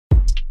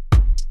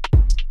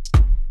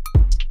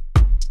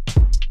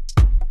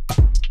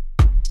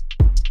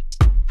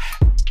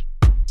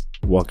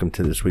welcome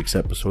to this week's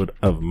episode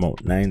of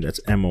Moat 9. That's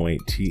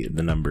M-O-A-T,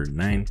 the number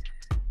 9.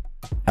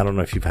 I don't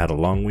know if you've had a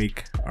long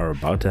week or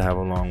about to have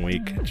a long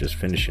week, just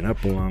finishing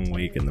up a long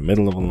week, in the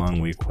middle of a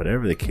long week,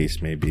 whatever the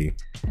case may be.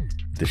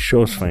 The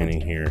show's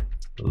finally here.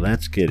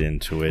 Let's get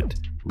into it.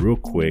 Real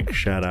quick,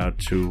 shout out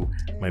to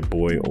my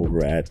boy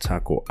over at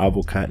Taco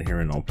Avocat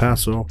here in El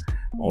Paso.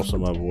 Also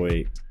my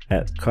boy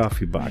at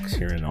Coffee Box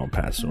here in El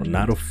Paso.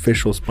 Not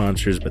official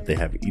sponsors, but they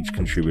have each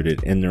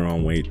contributed in their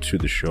own way to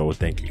the show.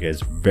 Thank you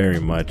guys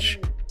very much.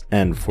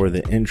 And for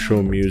the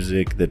intro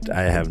music that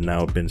I have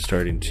now been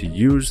starting to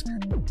use,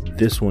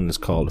 this one is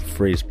called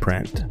Phrase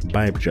Print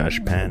by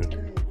Josh Pan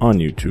on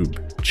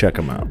YouTube. Check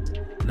them out.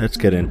 Let's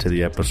get into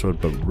the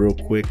episode, but real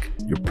quick,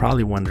 you're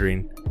probably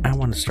wondering, I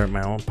want to start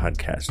my own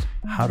podcast.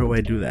 How do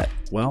I do that?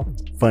 Well,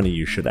 funny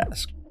you should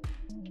ask.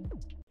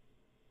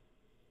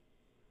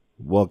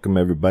 Welcome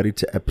everybody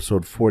to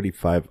episode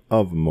 45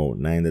 of Moat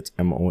 9. That's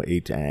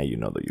M-O-A-T, you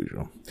know the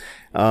usual.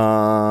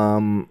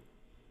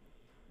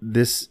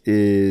 This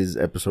is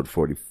episode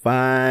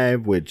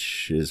 45,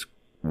 which is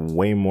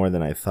way more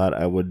than I thought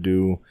I would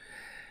do.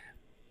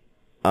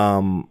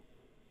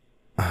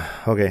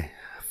 Okay,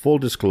 full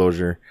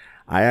disclosure,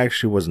 I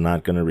actually was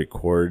not going to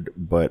record,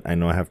 but I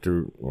know I have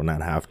to, well,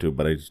 not have to,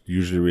 but I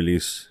usually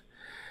release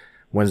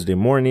Wednesday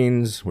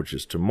mornings, which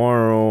is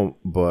tomorrow,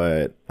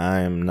 but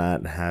I'm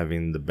not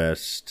having the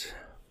best,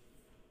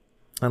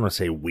 I don't want to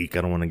say week,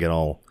 I don't want to get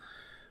all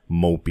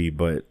mopey,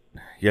 but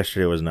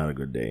yesterday was not a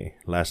good day.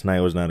 Last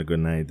night was not a good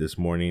night. This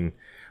morning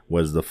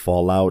was the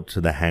fallout,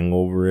 the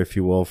hangover, if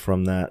you will,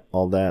 from that,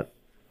 all that.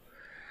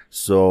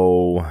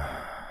 So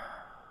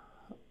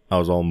I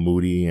was all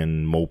moody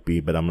and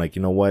mopey, but I'm like,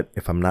 you know what?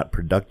 If I'm not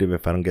productive,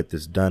 if I don't get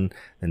this done,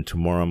 then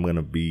tomorrow I'm going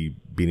to be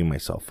beating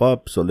myself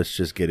up. So let's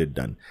just get it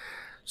done.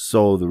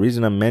 So the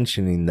reason I'm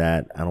mentioning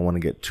that, I don't want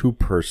to get too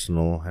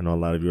personal. I know a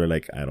lot of you are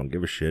like, I don't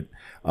give a shit.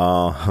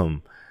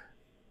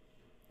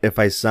 If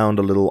I sound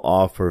a little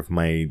off, or if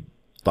my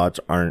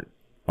thoughts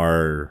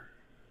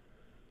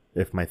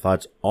if my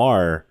thoughts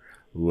are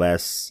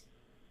less,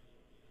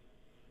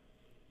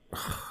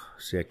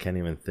 see, I can't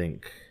even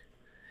think.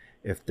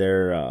 If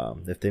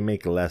they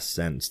make less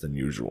sense than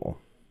usual,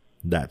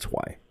 that's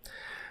why.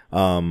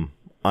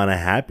 On a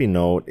happy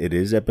note, it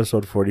is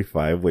episode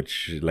 45,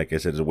 which, like I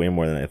said, is way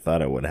more than I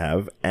thought I would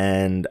have.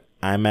 And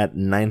I'm at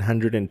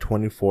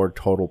 924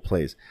 total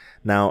plays.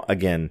 Now,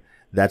 again,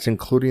 that's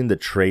including the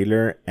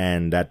trailer,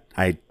 and that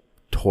I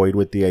toyed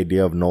with the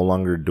idea of no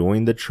longer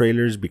doing the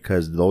trailers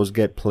because those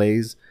get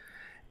plays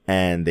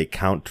and they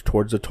count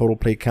towards the total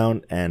play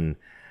count. And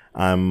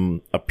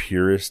I'm a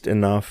purist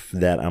enough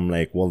that I'm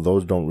like, well,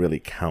 those don't really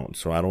count.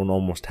 So I don't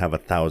almost have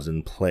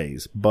 1,000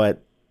 plays,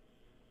 but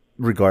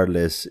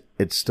regardless,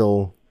 it's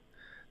still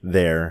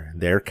there.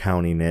 They're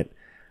counting it.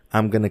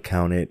 I'm going to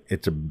count it.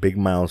 It's a big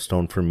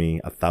milestone for me.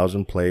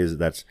 1,000 plays.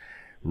 That's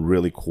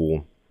really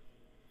cool.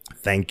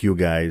 Thank you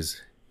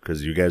guys,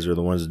 because you guys are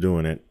the ones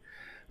doing it.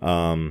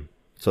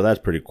 So that's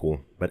pretty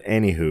cool. But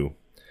anywho,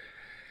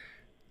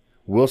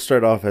 we'll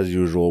start off as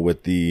usual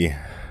with the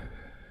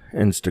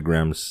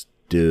Instagram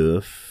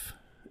stuff,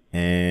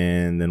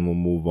 and then we'll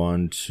move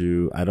on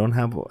to, I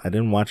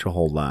didn't watch a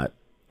whole lot.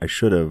 I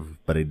should have,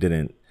 but I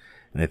didn't.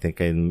 And I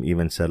think I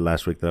even said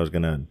last week that I was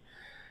gonna,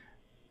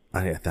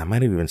 I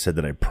might have even said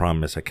that I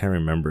promised. I can't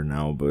remember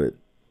now, but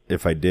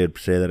if I did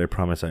say that I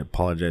promised, I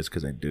apologize,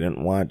 because I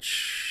didn't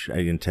watch. I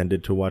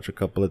intended to watch a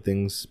couple of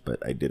things, but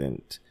I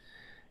didn't,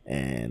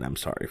 and I'm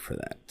sorry for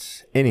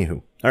that.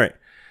 Anywho, all right.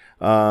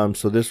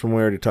 So this one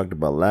we already talked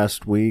about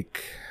last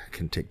week.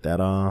 Can take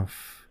that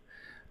off.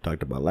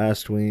 Talked about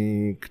last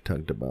week.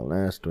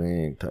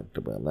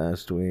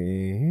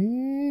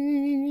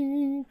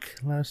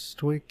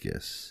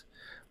 Yes.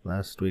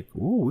 Last week.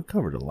 Ooh, we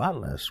covered a lot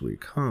last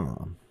week, huh?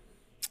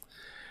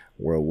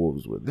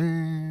 Werewolves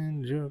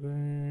Within,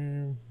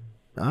 Joker.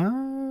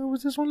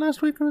 Was this one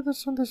last week or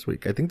this one this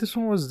week? I think this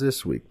one was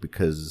this week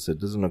because it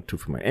doesn't look too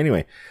familiar.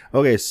 Anyway,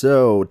 okay,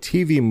 so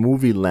TV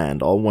Movie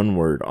Land, all one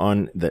word,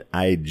 on the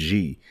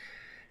IG,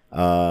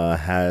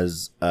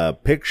 has a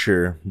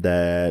picture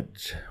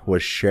that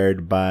was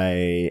shared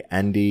by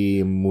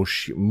Andy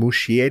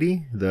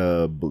Muschietti,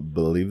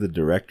 believe the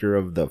director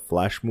of the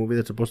Flash movie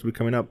that's supposed to be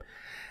coming up.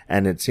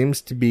 And it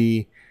seems to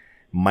be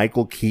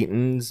Michael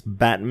Keaton's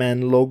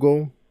Batman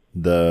logo.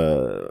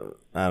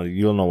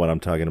 You'll know what I'm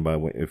talking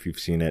about if you've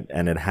seen it.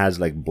 And it has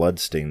like blood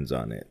stains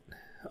on it.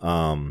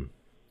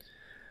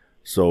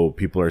 So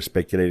people are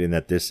speculating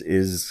that this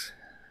is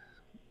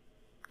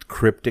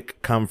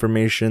cryptic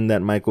confirmation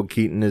that Michael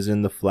Keaton is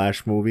in the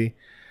Flash movie.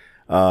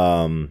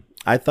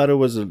 I thought it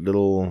was a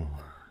little,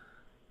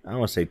 I don't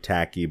want to say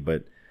tacky,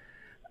 but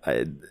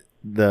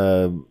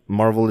the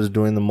Marvel is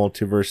doing the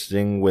multiverse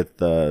thing with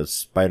the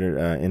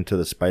Into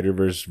the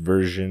Spider-Verse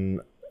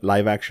version,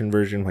 live action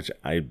version, which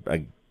I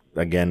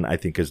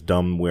think is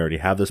dumb. We already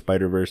have the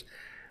Spider-Verse.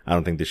 I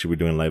don't think they should be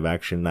doing live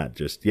action, not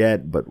just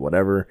yet, but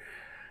whatever.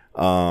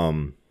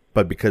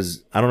 But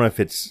because I don't know if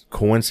it's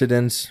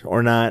coincidence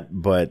or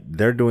not, but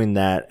they're doing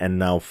that, and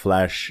now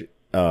Flash,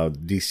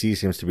 DC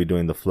seems to be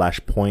doing the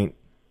Flashpoint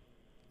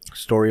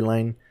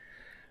storyline,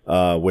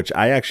 which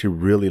I actually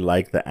really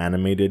like the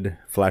animated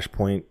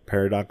Flashpoint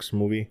Paradox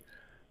movie.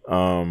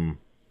 So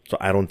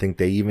I don't think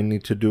they even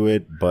need to do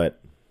it, but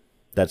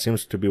that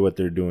seems to be what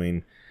they're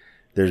doing.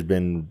 There's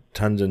been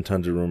tons and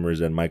tons of rumors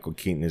that Michael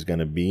Keaton is going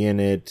to be in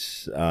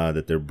it,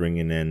 that they're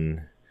bringing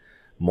in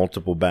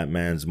multiple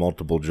Batmans,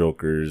 multiple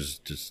Jokers,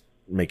 just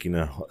making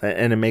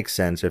and it makes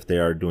sense if they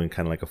are doing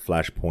kind of like a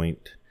Flashpoint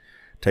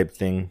type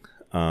thing.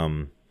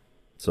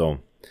 So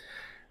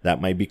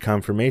that might be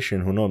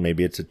confirmation. Who knows?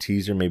 Maybe it's a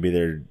teaser. Maybe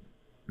they're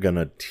going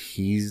to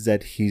tease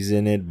that he's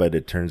in it, but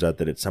it turns out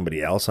that it's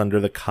somebody else under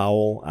the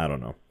cowl. I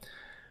don't know.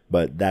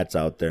 But that's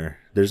out there.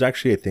 There's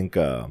actually, I think,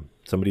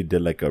 somebody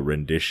did like a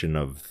rendition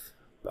of,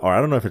 or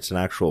I don't know if it's an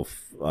actual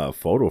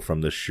photo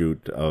from the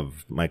shoot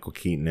of Michael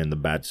Keaton in the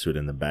Batsuit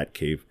in the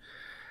Batcave.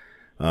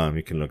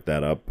 You can look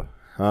that up.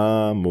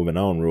 Moving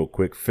on real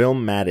quick.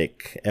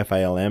 Filmatic,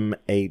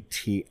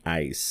 Filmatic.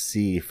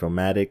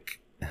 Filmatic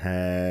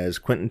has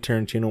Quentin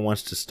Tarantino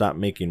wants to stop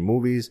making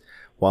movies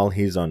while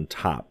he's on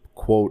top.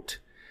 Quote,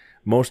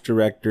 most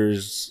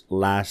directors'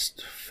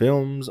 last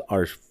films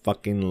are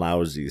fucking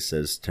lousy,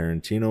 says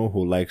Tarantino,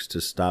 who likes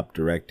to stop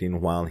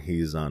directing while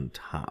he's on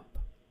top.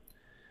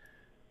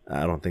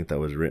 I don't think that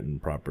was written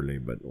properly,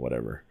 but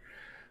whatever.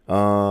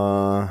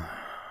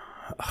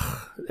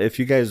 If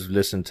you guys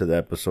listen to the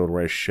episode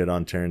where I shit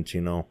on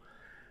Tarantino,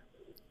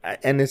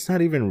 and it's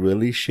not even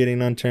really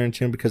shitting on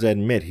Tarantino because I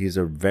admit he's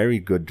a very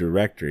good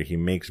director. He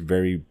makes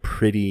very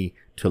pretty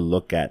to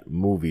look at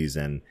movies,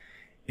 and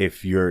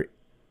if you're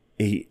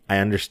I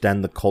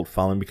understand the cult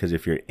following because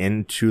if you're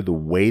into the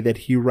way that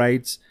he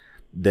writes,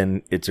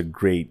 then it's a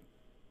great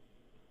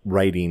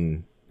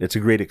writing. It's a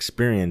great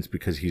experience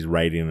because he's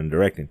writing and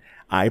directing.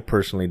 I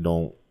personally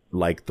don't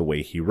like the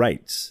way he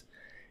writes.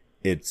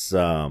 It's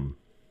a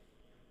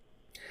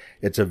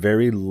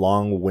very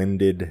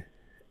long-winded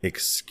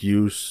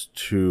excuse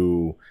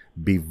to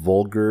be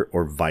vulgar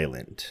or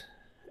violent.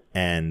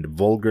 And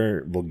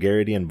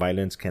vulgarity and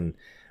violence can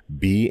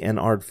be an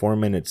art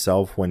form in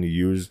itself when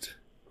used,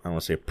 I don't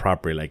want to say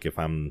properly, like if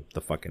I'm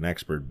the fucking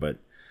expert, but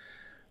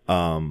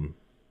I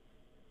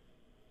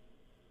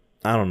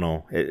don't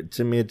know.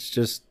 To me, it's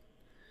just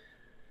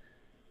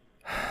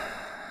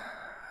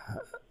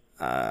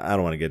I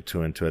don't want to get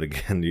too into it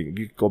again.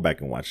 You go back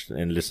and watch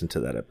and listen to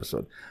that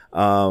episode.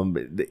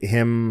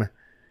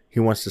 He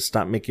wants to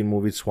stop making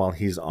movies while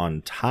he's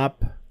on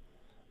top.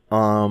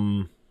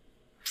 I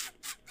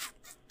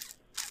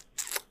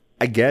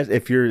guess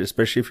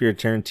especially if you're a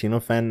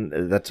Tarantino fan,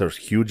 that's a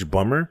huge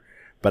bummer.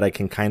 But I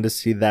can kind of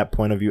see that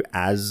point of view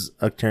as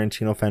a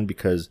Tarantino fan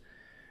because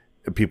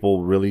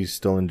people really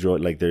still enjoy,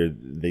 like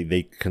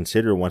they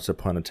consider Once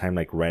Upon a Time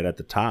like right at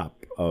the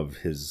top of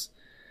his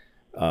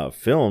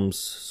films,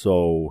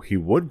 so he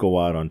would go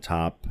out on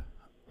top.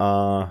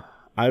 I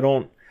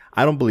don't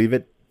believe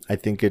it.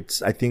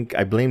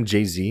 I blame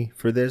Jay-Z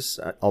for this,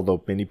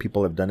 although many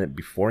people have done it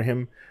before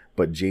him.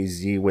 But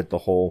Jay-Z with the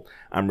whole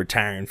I'm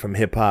retiring from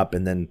hip hop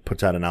and then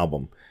puts out an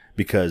album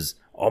because,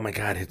 oh my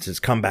God, it's his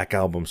comeback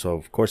album. So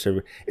of course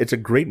it's a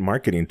great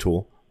marketing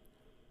tool.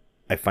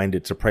 I find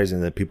it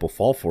surprising that people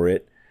fall for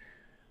it,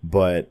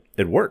 but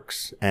it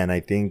works. And I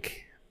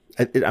think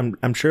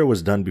I'm sure it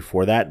was done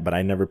before that, but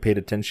I never paid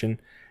attention.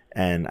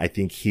 And I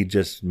think he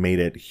just made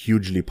it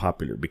hugely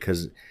popular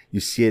because you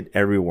see it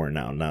everywhere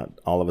now. Not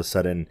all of a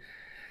sudden.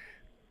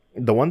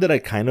 The one that I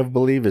kind of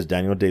believe is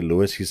Daniel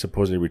Day-Lewis. He's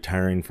supposedly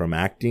retiring from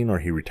acting, or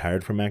he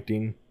retired from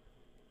acting.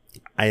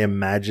 I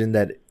imagine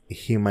that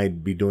he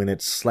might be doing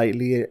it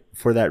slightly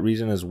for that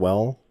reason as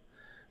well.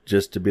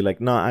 Just to be like,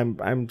 no,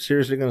 I'm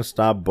seriously going to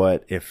stop.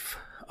 But if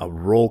a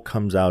role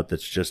comes out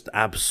that's just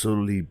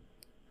absolutely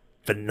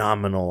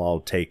phenomenal,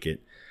 I'll take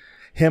it.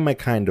 Him, I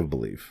kind of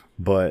believe.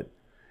 But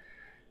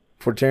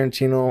for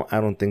Tarantino, I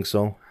don't think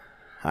so.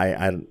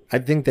 I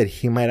think that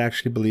he might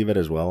actually believe it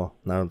as well.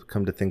 Now,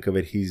 come to think of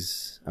it,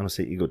 he's, I don't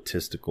say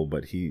egotistical,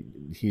 but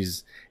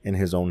he's in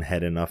his own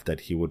head enough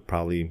that he would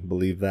probably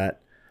believe that.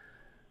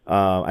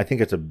 I think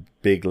it's a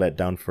big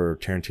letdown for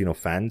Tarantino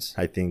fans.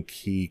 I think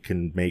he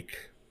could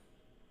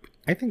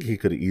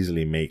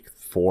easily make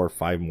 4 or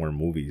 5 more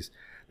movies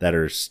that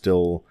are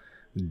still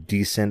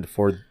decent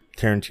for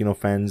Tarantino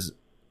fans,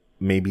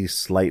 maybe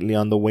slightly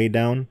on the way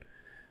down.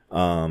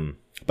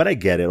 But I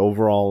get it.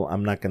 Overall,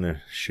 I'm not going to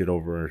shit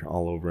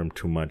all over him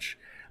too much.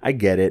 I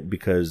get it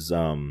because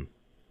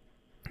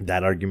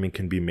that argument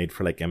can be made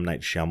for like M.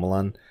 Night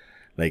Shyamalan.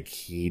 Like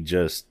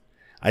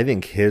I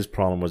think his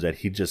problem was that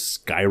he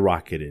just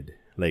skyrocketed.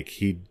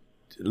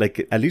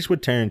 Like at least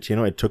with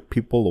Tarantino, it took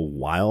people a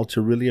while to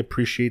really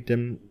appreciate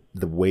him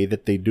the way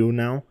that they do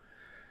now.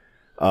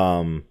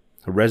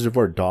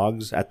 Reservoir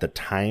Dogs at the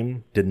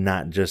time did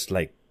not just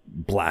like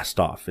blast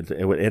off.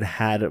 It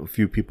had a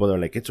few people that were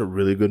like, it's a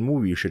really good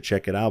movie, you should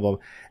check it out,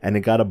 and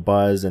it got a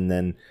buzz. And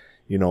then,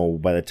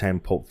 by the time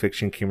Pulp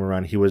Fiction came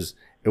around, it was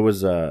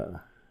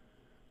a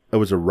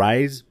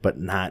rise, but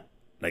not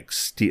like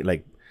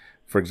like,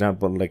 for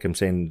example, like I'm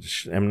saying,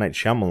 M. Night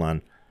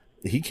Shyamalan,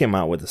 he came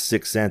out with a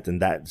Sixth Sense, and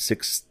that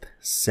Sixth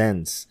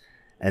Sense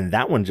And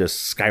that one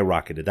just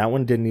skyrocketed. That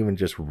one didn't even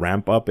just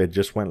ramp up. It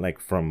just went like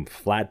from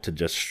flat to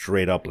just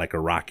straight up like a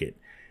rocket.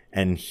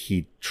 And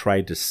he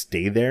tried to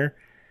stay there,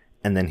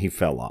 and then he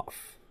fell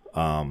off.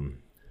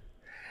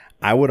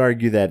 I would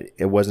argue that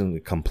it wasn't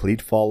a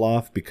complete fall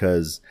off,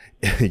 because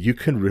you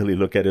can really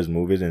look at his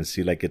movies and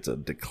see like it's a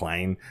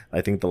decline.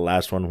 I think the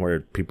last one where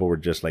people were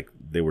just like,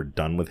 they were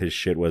done with his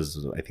shit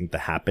was, I think, The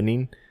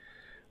Happening.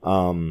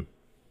 But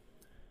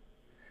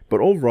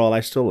overall,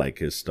 I still like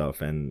his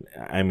stuff. And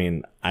I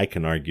mean, I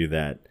can argue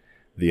that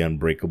the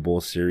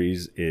Unbreakable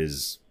series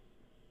is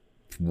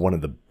one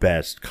of the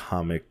best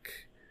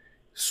comic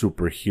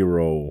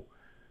superhero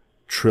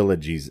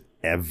trilogies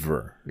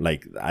ever.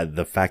 Like,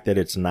 the fact that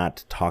it's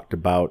not talked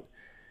about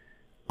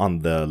on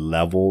the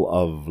level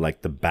of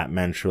like the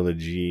Batman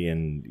trilogy,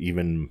 and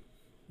even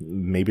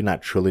maybe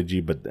not trilogy,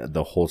 but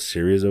the whole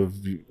series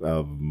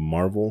of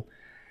Marvel,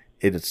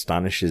 it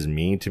astonishes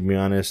me, to be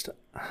honest.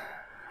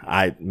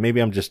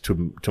 Maybe I'm just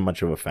too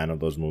much of a fan of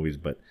those movies,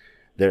 but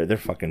they're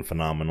fucking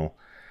phenomenal.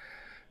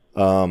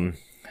 I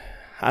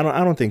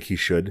don't think he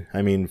should.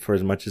 I mean, for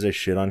as much as I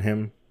shit on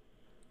him,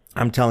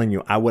 I'm telling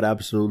you, I would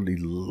absolutely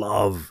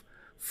love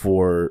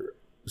for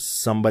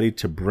somebody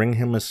to bring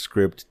him a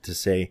script to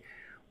say,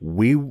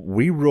 we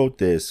wrote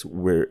this,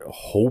 we're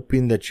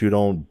hoping that you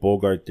don't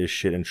bogart this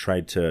shit and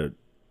try to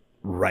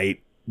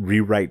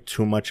rewrite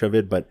too much of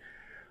it, but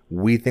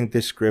we think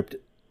this script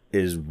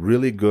is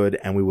really good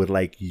and we would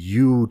like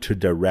you to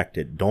direct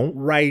it. Don't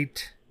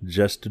write,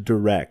 just to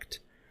direct.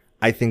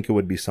 I think it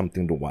would be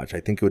something to watch. I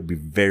think it would be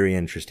very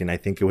interesting. I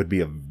think it would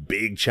be a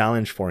big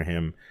challenge for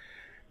him,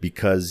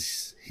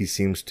 because he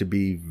seems to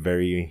be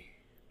very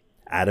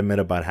adamant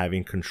about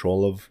having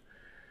control of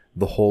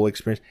the whole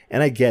experience.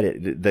 And I get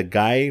it. The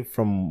guy,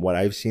 from what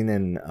I've seen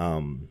in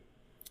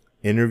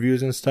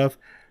interviews and stuff,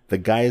 the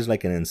guy is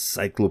like an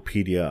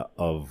encyclopedia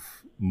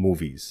of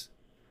movies.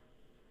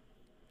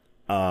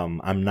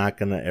 I'm not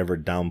going to ever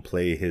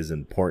downplay his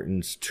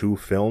importance to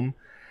film.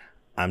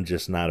 I'm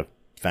just not a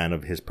fan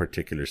of his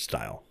particular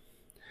style.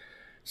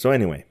 So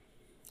anyway,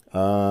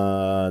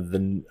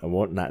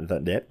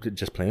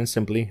 just plain and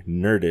simply,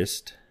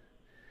 Nerdist.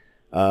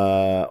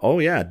 Oh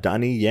yeah,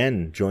 Donnie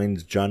Yen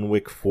joins John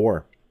Wick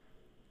 4.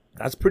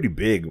 That's pretty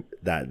big.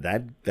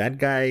 That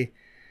guy.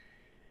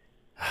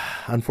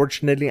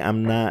 Unfortunately,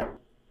 I'm not.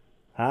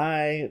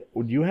 Hi,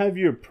 do you have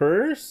your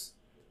purse?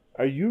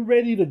 Are you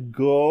ready to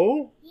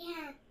go?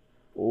 Yeah.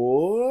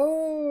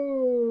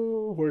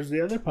 Oh, where's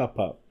the other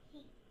pop-up?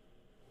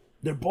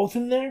 They're both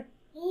in there?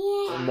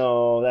 Yeah.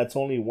 No, that's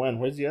only one.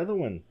 Where's the other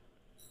one?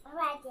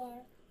 Right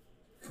there.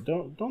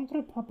 Don't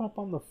throw pop-up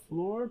on the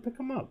floor. Pick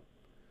them up.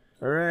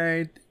 All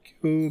right. Thank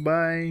you.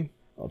 Bye.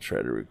 I'll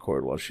try to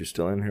record while she's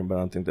still in here, but I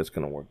don't think that's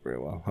going to work very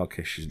well.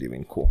 Okay, she's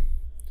leaving. Cool.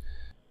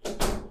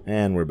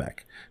 And we're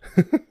back.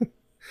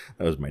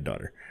 That was my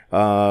daughter.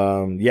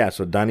 Yeah,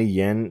 so Donnie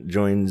Yen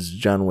joins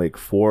John Wick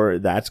 4.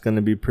 That's going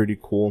to be pretty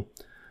cool.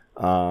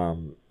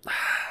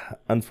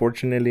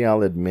 Unfortunately,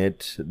 I'll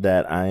admit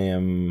that I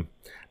am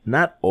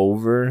not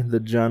over the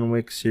John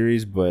Wick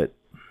series, but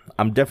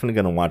I'm definitely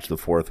going to watch the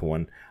fourth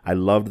one. I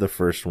loved the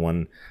first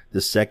one.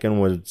 The second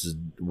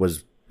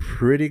was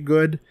pretty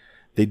good.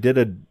 They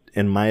did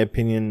in my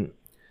opinion,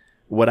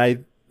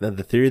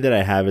 the theory that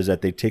I have is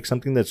that they take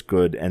something that's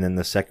good, and then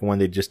the second one,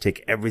 they just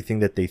take everything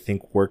that they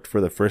think worked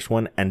for the first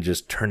one and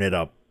just turn it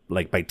up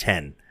like by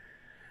 10.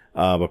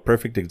 A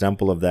perfect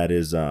example of that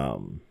is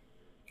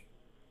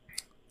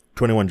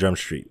 21 Jump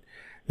Street.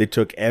 They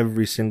took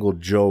every single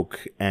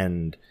joke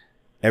and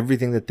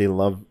everything that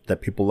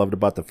people loved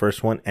about the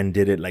first one, and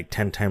did it like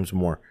 10 times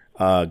more.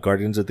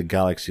 Guardians of the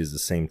Galaxy is the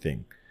same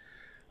thing.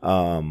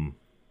 And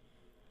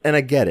I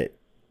get it,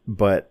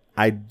 but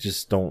I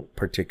just don't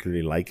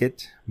particularly like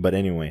it. But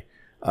anyway,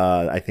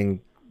 I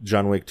think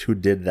John Wick 2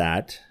 did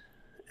that.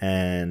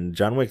 And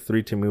John Wick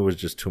 3 to me was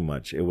just too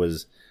much. It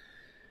was...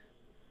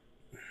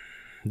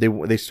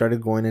 They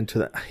started going into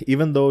the...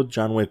 Even though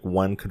John Wick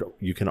 1,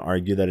 you can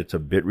argue that it's a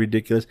bit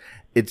ridiculous,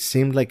 it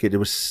seemed like it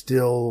was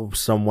still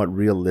somewhat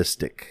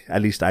realistic.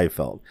 At least I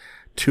felt.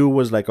 2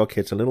 was like, okay,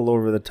 it's a little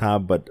over the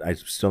top, but I'm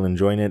still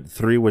enjoying it.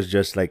 3 was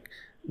just like...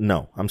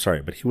 No, I'm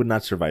sorry, but he would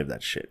not survive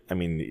that shit. I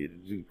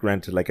mean,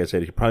 granted, like I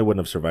said, he probably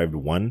wouldn't have survived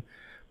 1,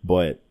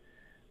 but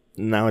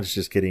now it's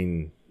just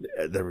getting...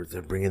 They're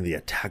bringing the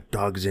attack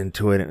dogs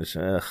into it, and it's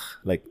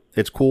like,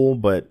 it's cool,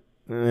 but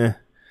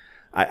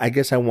I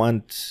guess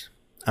I'm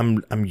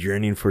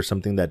yearning for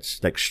something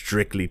that's like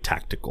strictly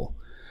tactical.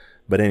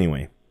 But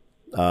anyway,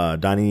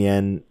 Donnie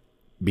Yen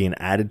being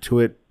added to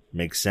it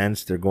makes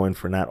sense. They're going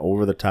for not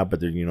over the top, but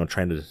they're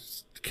trying to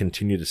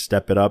continue to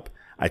step it up.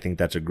 I think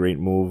that's a great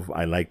move.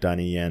 I like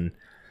Donnie Yen.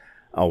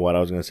 What I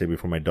was going to say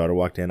before my daughter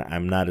walked in,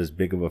 I'm not as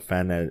big of a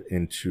fan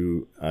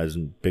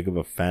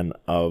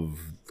of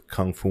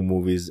kung fu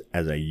movies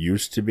as I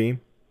used to be.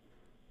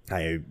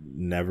 I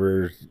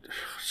never,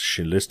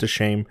 list of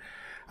shame,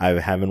 I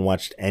haven't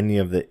watched any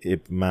of the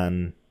Ip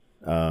Man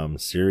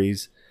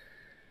series.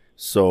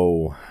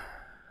 So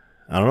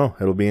I don't know.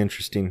 It'll be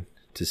interesting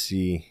to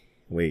see.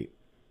 Wait,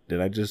 did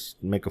I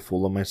just make a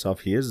fool of myself?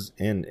 He is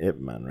in Ip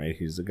Man, right?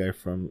 He's the guy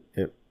from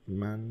Ip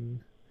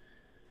Man.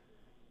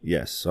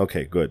 Yes.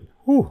 Okay, good.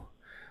 Whew.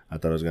 I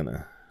thought I was going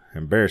to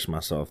embarrass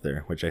myself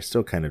there, which I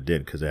still kind of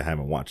did because I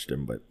haven't watched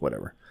him, but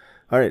whatever.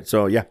 All right.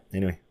 So, yeah.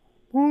 Anyway,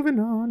 moving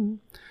on.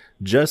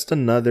 Just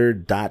another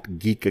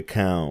 .geek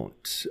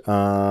account.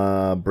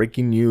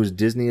 Breaking news.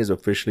 Disney is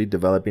officially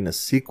developing a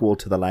sequel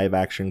to the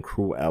live-action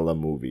Cruella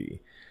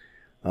movie.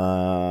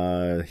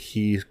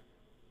 He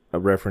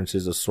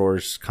references a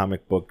source,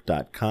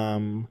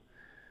 comicbook.com,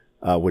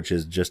 which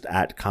is just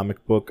at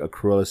comic book. A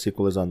Cruella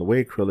sequel is on the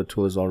way. Cruella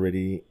 2 is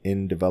already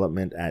in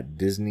development at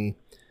Disney,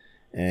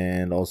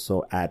 and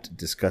also at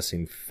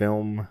Discussing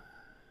Film.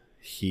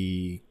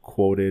 He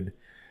quoted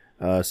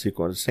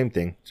sequel, same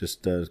thing.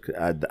 Just that's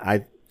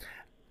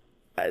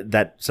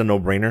a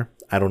no-brainer.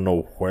 I don't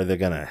know where they're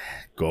gonna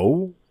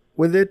go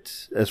with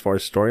it as far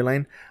as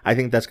storyline. I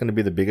think that's going to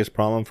be the biggest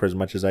problem, for as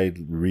much as I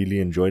really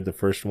enjoyed the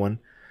first one.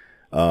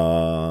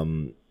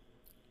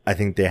 I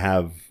think they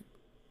have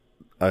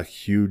the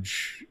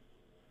huge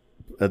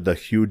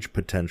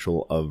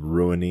potential of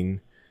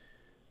ruining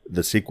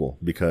the sequel,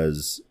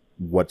 because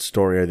what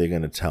story are they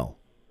going to tell?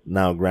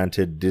 Now,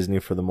 granted, Disney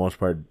for the most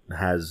part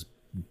has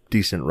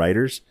decent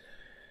writers.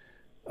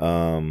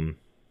 But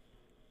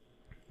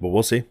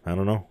we'll see. I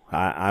don't know.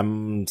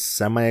 I'm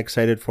semi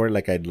excited for it.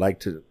 Like, I'd like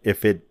to,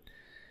 if it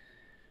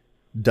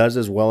does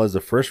as well as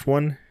the first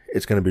one,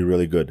 it's going to be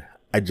really good.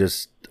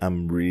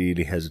 I'm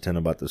really hesitant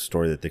about the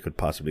story that they could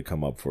possibly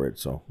come up for it.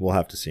 So we'll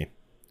have to see.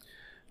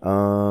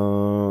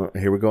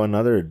 Here we go.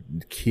 Another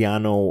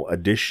Keanu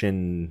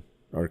edition,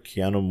 or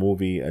Keanu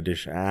movie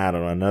edition. I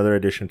don't know. Another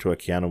addition to a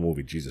Keanu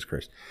movie. Jesus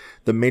Christ.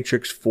 The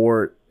Matrix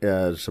 4,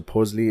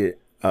 supposedly,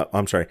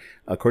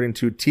 according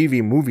to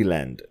TV Movie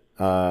Land,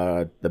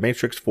 The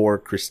Matrix 4,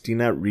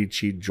 Christina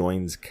Ricci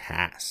joins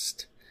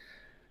cast.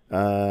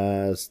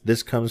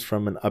 This comes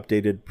from an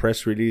updated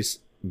press release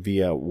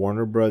via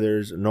Warner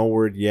Brothers. No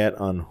word yet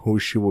on who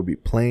she will be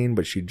playing,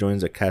 but she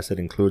joins a cast that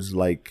includes,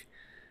 like,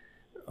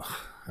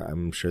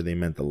 I'm sure they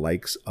meant the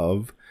likes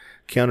of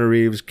Keanu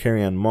Reeves,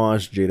 Carrie-Anne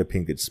Moss, Jada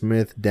Pinkett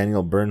Smith,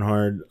 Daniel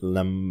Bernhard,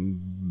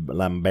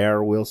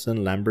 Lambert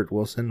Wilson,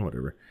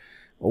 whatever.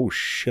 Oh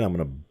shit, I'm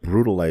gonna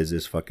brutalize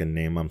this fucking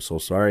name. I'm so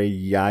sorry.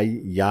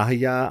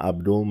 Yahya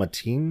Abdul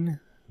Mateen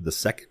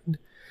II,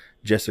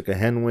 Jessica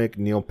Henwick,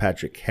 Neil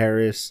Patrick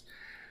Harris,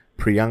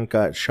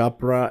 Priyanka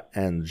Chopra,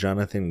 and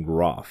Jonathan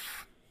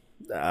Groff.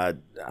 I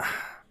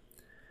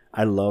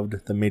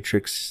loved the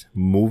Matrix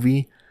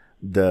movie.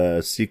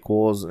 The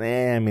sequels,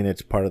 I mean,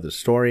 it's part of the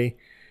story.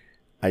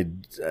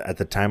 At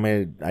the time,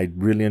 I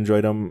really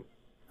enjoyed them.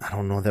 I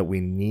don't know that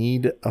we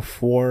need a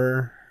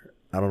 4.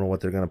 I don't know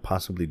what they're going to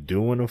possibly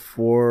do in a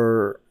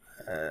 4.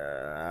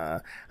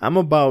 I'm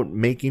about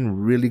making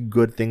really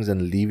good things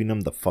and leaving them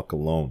the fuck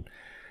alone.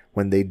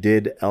 When they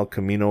did El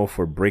Camino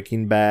for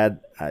Breaking Bad,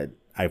 I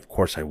of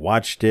course I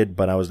watched it,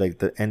 but I was like,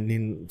 the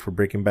ending for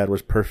Breaking Bad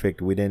was perfect.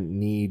 We didn't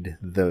need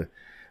I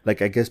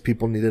guess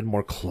people needed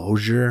more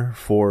closure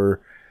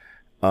for,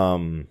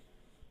 oh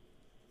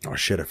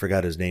shit, I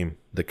forgot his name.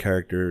 The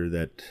character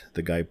that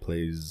the guy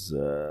plays,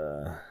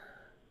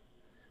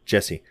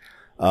 Jesse.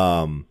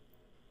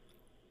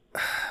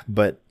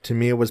 But to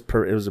me, it was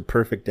a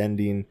perfect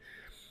ending.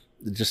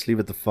 Just leave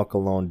it the fuck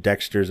alone.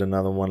 Dexter's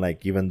another one.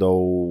 Like, even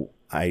though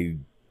I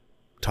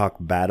talk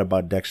bad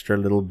about Dexter a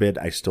little bit,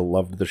 I still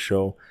loved the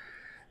show.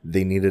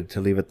 They needed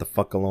to leave it the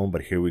fuck alone,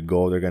 but here we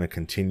go. They're gonna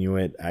continue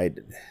it. I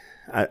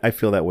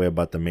feel that way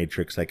about the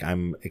Matrix. Like,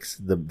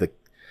 the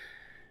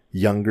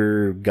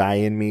younger guy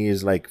in me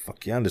is like,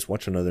 fuck yeah, just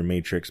watch another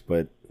Matrix,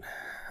 but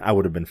I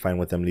would have been fine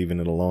with them leaving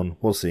it alone.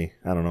 We'll see.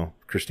 I don't know.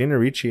 Christina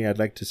Ricci, I'd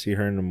like to see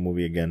her in a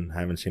movie again. I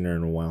haven't seen her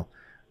in a while.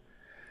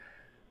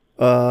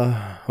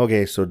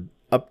 Okay, so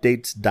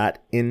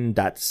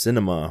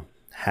updates.in.cinema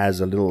has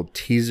a little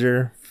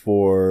teaser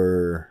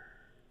for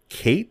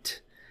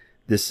Kate.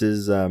 This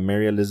is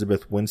Mary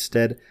Elizabeth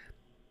Winstead.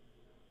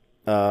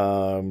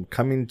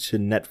 Coming to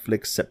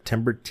Netflix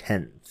September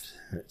 10th.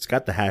 It's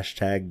got the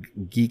hashtag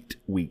Geeked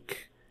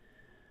Week.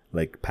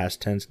 Like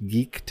past tense,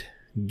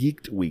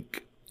 Geeked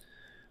Week.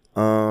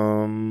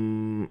 I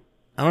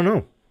don't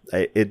know.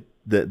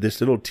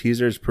 This little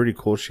teaser is pretty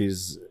cool.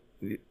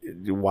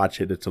 You watch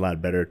it, it's a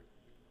lot better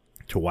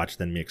to watch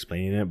than me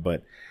explaining it,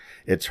 but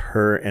it's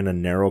her in a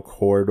narrow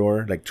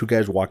corridor, like two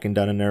guys walking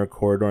down a narrow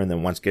corridor, and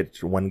then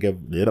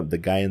the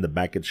guy in the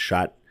back gets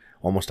shot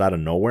almost out of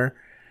nowhere.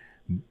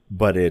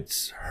 But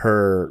it's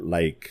her,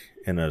 like,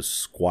 in a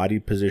squatty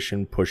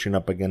position, pushing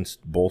up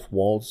against both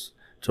walls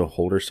to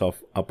hold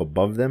herself up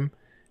above them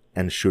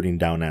and shooting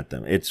down at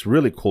them. It's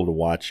really cool to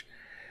watch.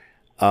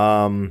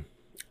 I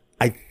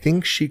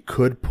think she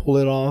could pull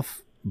it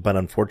off, but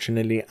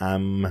unfortunately,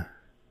 I'm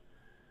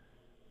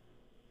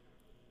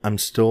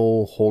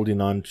still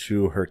holding on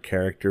to her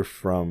character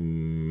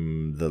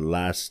from the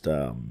last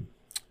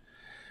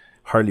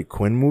Harley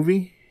Quinn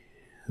movie,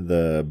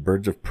 the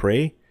Birds of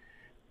Prey.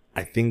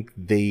 I don't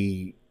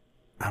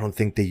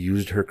think they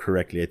used her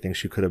correctly. I think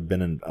she could have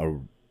been a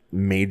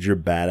major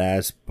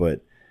badass,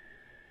 but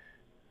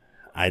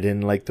I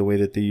didn't like the way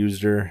that they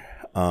used her.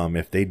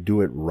 If they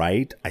do it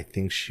right, I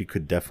think she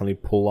could definitely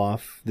pull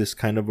off this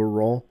kind of a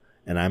role,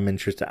 and I'm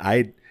interested.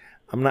 I'm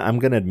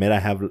gonna admit I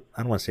don't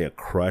want to say a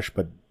crush,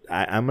 but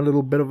I'm a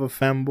little bit of a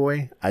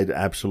fanboy. I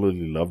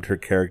absolutely loved her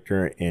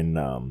character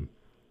in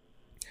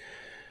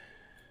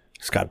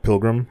Scott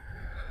Pilgrim.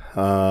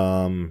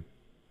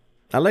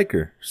 I like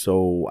her,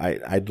 so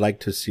I'd like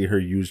to see her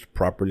used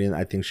properly, and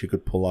I think she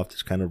could pull off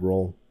this kind of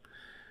role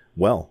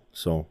well.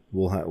 So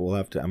we'll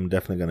have to. I'm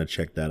definitely gonna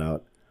check that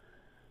out.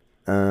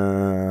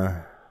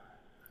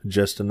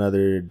 Just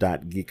another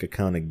 .geek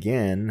account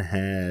again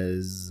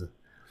has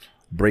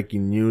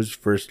breaking news.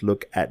 First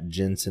look at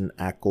Jensen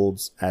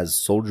Ackles as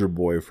Soldier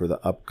Boy for the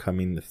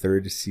upcoming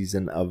third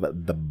season of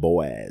The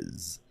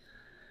Boys.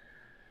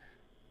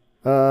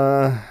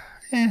 I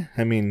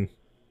mean,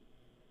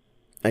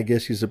 I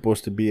guess he's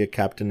supposed to be a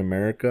Captain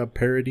America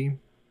parody.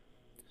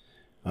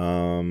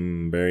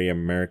 Very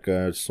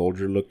America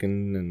soldier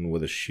looking and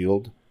with a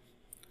shield.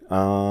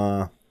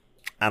 I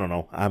don't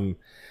know.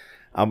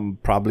 I'm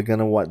probably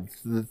gonna watch.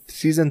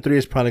 Season 3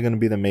 is probably gonna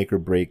be the make or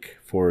break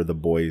for The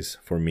Boys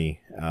for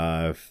me.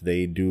 If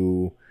they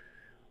do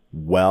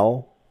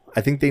well,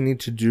 I think they need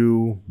to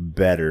do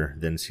better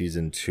than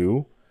season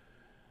 2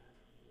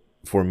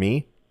 for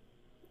me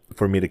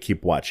to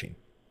keep watching.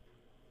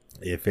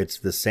 If it's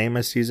the same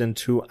as season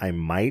 2, I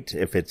might.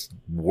 If it's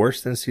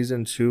worse than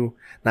season 2,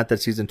 not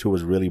that season 2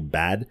 was really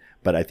bad,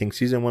 but I think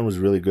season 1 was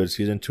really good.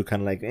 Season 2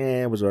 kind of like,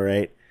 it was all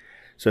right.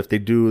 So if they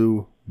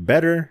do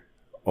better,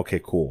 okay,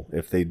 cool.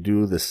 If they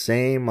do the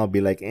same, I'll be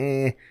like,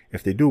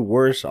 If they do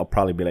worse, I'll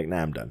probably be like,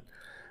 nah, I'm done.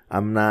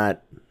 I'm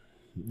not.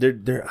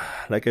 They're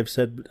like I've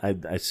said.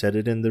 I said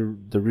it in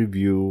the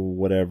review.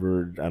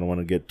 Whatever. I don't want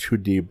to get too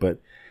deep, but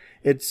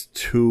it's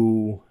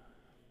too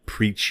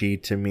preachy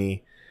to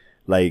me.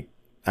 Like,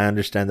 I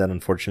understand that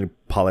unfortunately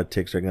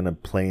politics are gonna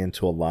play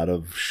into a lot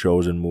of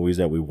shows and movies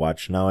that we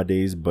watch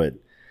nowadays, but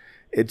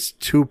it's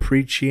too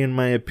preachy in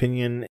my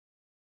opinion.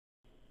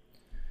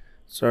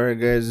 Sorry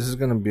guys, this is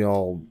gonna be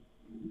all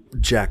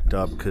jacked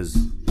up because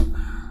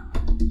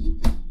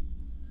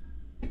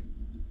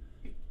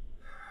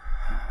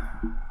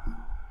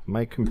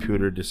my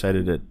computer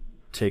decided to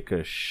take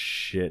a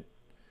shit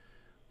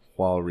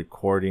while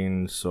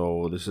recording,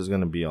 so this is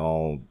gonna be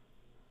all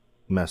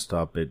messed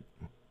up.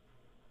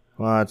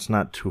 It's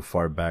not too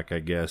far back, I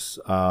guess.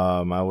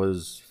 I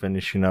was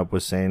finishing up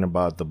with saying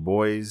about The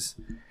Boys,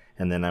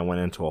 and then I went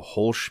into a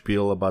whole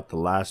spiel about the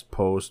last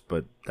post,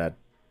 but that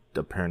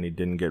apparently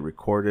didn't get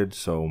recorded,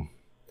 so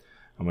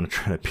I'm going to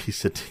try to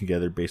piece it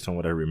together based on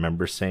what I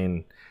remember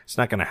saying. It's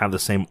not going to have the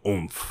same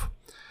oomph.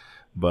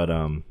 But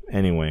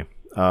anyway.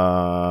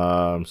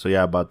 So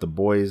yeah, about The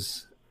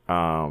Boys.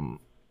 I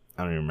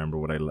don't even remember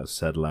what I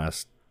said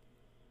last.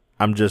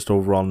 I'm just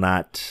overall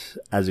not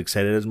as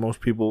excited as most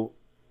people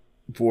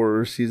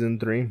for season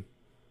 3.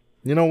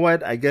 You know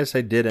what? I guess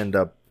I did end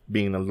up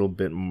being a little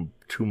bit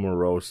too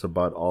morose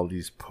about all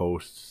these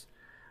posts.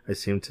 I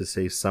seem to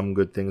say some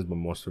good things, but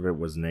most of it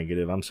was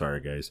negative. I'm sorry,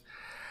 guys.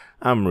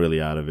 I'm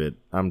really out of it.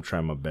 I'm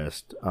trying my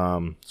best.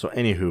 So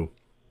anywho,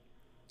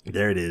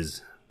 there it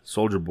is.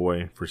 Soldier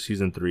Boy for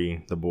season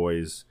 3, The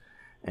Boys.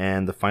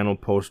 And the final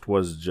post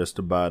was just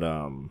about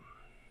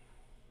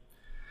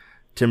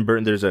Tim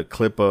Burton. There's a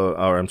clip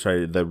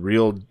the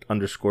real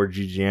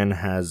 _GGN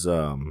has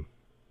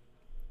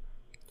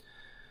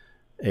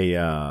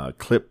a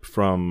clip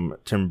from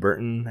Tim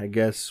Burton, I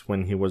guess,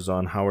 when he was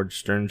on Howard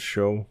Stern's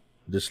show.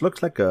 This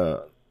looks like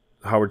a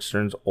Howard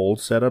Stern's old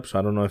setup, so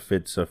I don't know if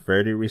it's a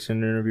fairly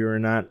recent interview or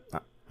not.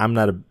 I'm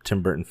not a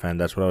Tim Burton fan.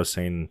 That's what I was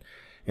saying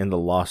in the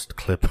lost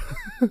clip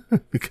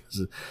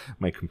because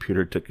my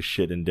computer took a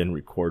shit and didn't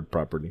record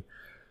properly.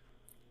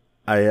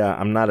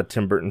 I'm not a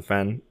Tim Burton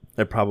fan.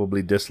 I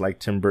probably dislike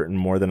Tim Burton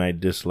more than I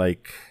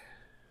dislike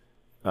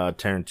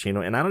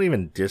Tarantino. And I don't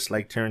even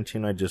dislike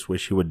Tarantino. I just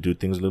wish he would do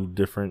things a little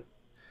different.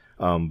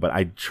 But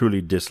I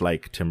truly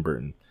dislike Tim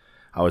Burton.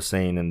 I was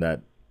saying in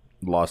that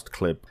lost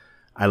clip,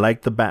 I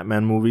like the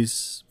Batman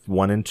movies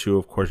 1 and 2.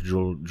 Of course,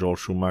 Joel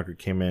Schumacher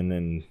came in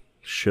and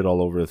shit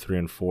all over 3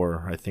 and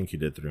 4. I think he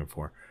did 3 and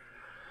 4.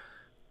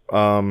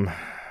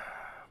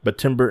 But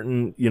Tim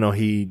Burton,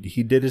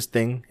 he did his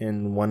thing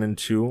in 1 and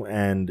 2,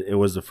 and it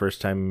was the first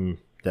time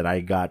that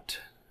I got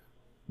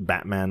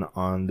Batman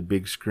on the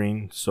big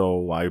screen,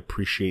 so I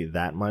appreciate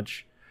that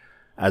much.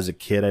 As a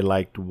kid, I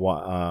liked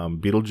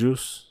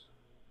Beetlejuice,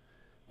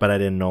 but I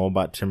didn't know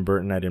about Tim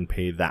Burton. I didn't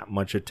pay that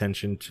much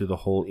attention to the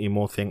whole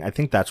emo thing. I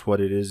think that's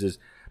what it is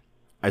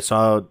I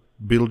saw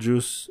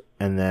Beetlejuice,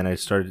 and then I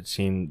started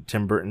seeing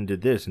Tim Burton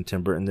did this, and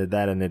Tim Burton did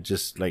that, and it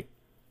just, it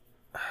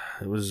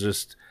was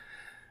just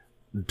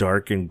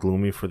dark and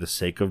gloomy for the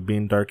sake of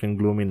being dark and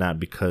gloomy, not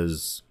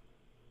because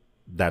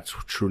that's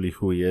truly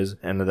who he is.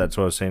 And that's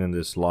what I was saying in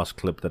this lost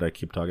clip that I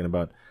keep talking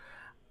about.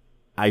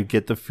 I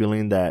get the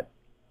feeling that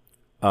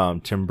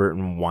Tim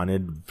Burton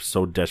wanted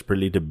so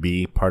desperately to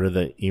be part of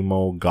the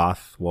emo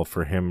goth. Well,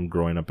 for him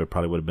growing up, it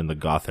probably would have been the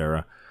goth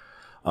era.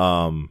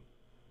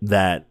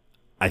 That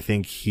I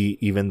think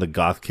even the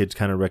goth kids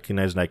kind of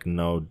recognized, like,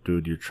 no,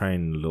 dude, you're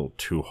trying a little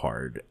too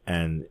hard.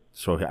 And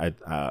So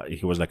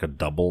he was like a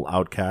double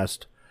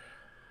outcast.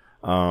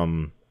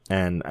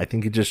 And I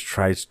think he just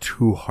tries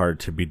too hard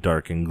to be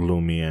dark and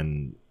gloomy,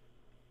 and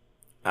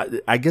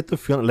I get the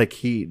feeling like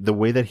the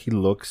way that he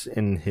looks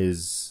in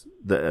his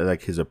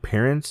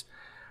appearance,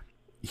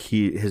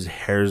 his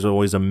hair is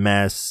always a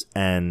mess,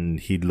 and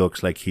he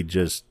looks like he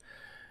just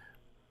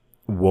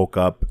woke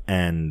up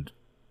and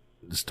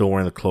still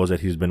wearing the clothes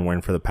that he's been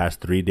wearing for the past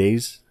 3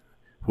 days,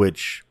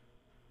 which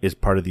is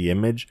part of the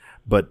image.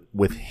 But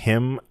with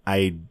him,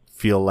 I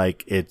feel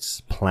like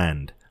it's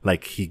planned.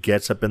 Like, he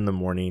gets up in the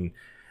morning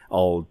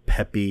all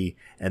peppy,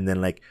 and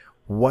then like,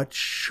 what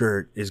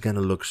shirt is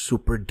gonna look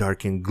super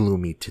dark and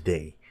gloomy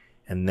today?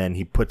 And then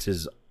he puts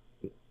his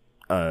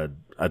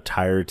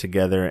attire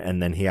together,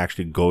 and then he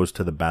actually goes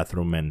to the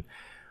bathroom and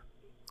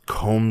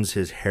combs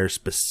his hair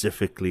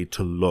specifically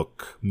to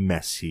look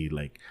messy.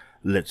 Like,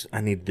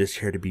 I need this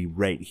hair to be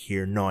right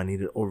here. No, I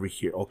need it over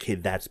here. Okay,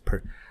 that's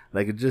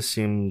like, it just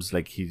seems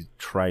like he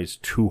tries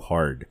too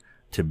hard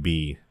to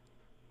be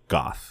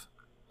goth.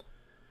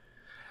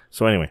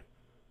 So anyway,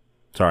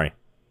 sorry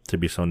to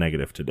be so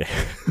negative today.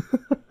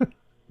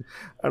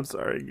 I'm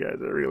sorry, guys.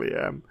 I really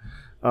am.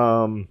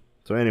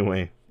 So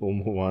anyway, we'll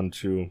move on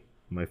to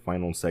my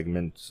final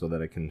segment so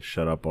that I can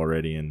shut up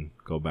already and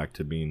go back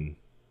to being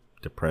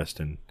depressed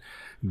and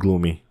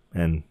gloomy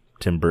and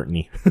Tim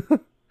Burton-y.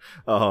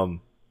 I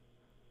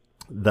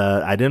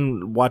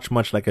didn't watch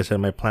much. Like I said,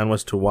 my plan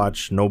was to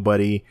watch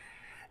Nobody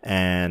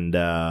and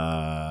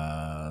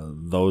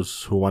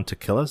Those Who Want to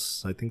Kill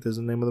Us. I think that's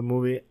the name of the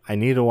movie. I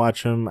need to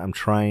watch them. I'm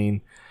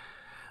trying.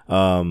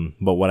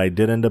 But what I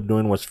did end up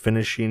doing was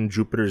finishing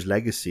Jupiter's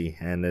Legacy.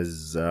 And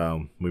as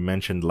we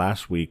mentioned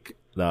last week,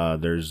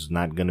 there's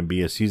not going to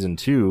be a season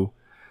 2.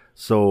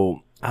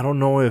 So I don't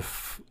know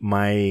if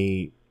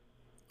my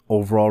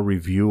overall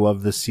review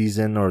of the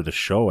season or the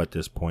show at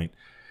this point,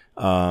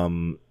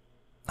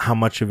 how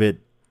much of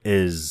it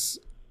is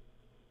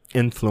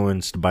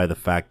influenced by the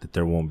fact that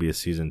there won't be a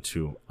season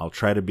 2. I'll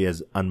try to be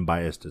as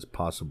unbiased as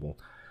possible.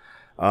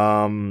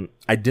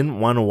 I didn't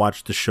want to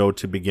watch the show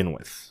to begin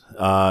with.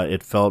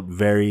 It felt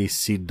very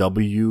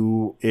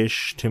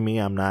CW-ish to me.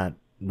 I'm not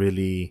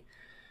really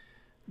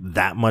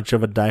that much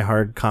of a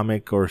diehard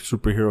comic or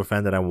superhero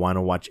fan that I want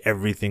to watch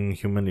everything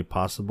humanly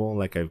possible.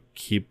 Like I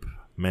keep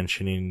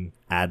mentioning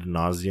ad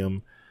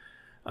nauseum.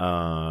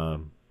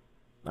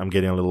 I'm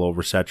getting a little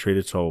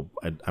oversaturated, so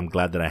I'm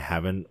glad that I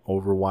haven't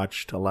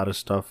overwatched a lot of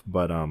stuff.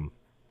 But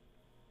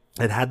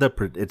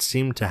it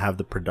seemed to have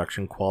the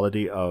production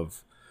quality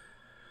of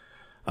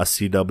a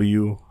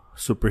CW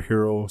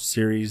superhero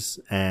series,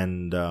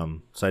 and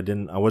so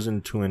I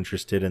wasn't too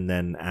interested. And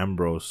then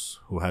Ambrose,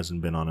 who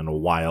hasn't been on in a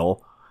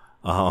while,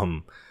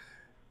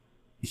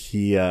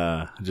 he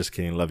just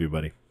kidding, love you,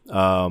 buddy.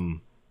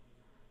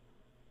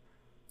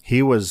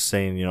 He was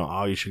saying,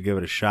 oh, you should give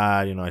it a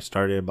shot. I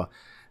started, but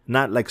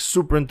not like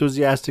super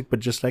enthusiastic, but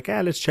just like,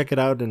 let's check it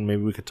out and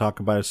maybe we could talk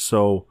about it.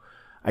 So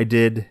I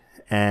did,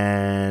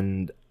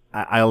 and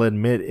I'll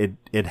admit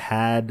it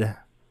had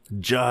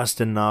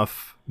just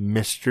enough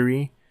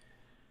mystery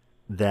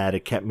that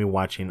it kept me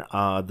watching.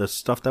 The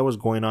stuff that was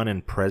going on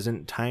in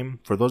present time,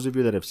 for those of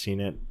you that have seen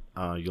it,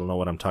 you'll know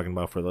what I'm talking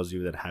about. For those of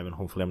you that haven't,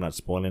 hopefully I'm not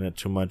spoiling it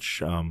too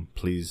much.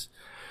 Please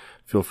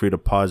feel free to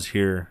pause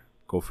here,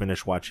 go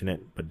finish watching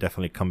it, but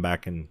definitely come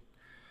back and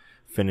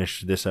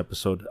finish this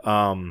episode.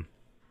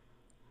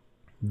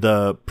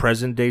 The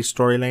present day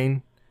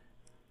storyline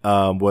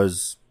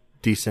was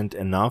decent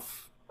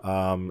enough.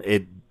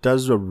 It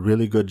does a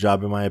really good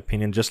job, in my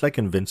opinion. Just like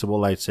Invincible,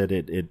 like I said,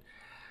 it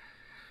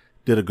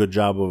did a good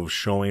job of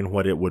showing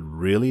what it would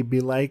really be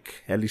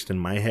like, at least in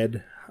my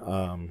head,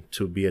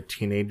 to be a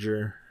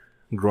teenager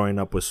growing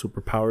up with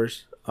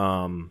superpowers.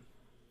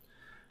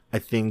 I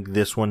think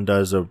this one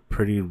does a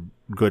pretty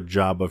good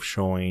job of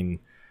showing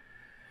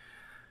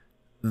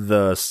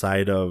the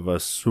side of a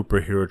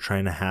superhero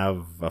trying to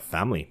have a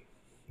family.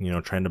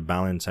 Trying to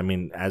balance,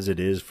 as it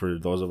is for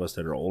those of us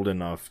that are old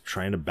enough,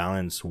 trying to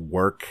balance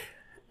work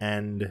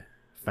and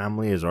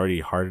family is already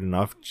hard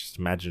enough. Just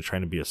imagine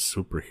trying to be a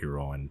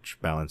superhero and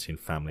balancing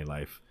family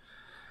life.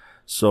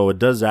 So it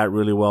does that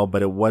really well,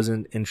 but it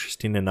wasn't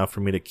interesting enough for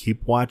me to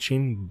keep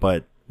watching.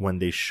 But when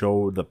they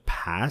show the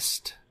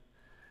past,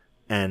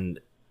 and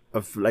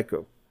I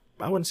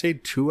wouldn't say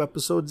 2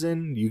 episodes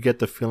in, you get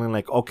the feeling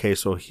like, okay,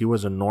 so he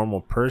was a normal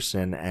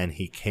person and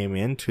he came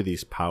into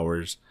these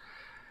powers.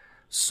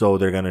 So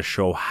they're going to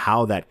show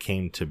how that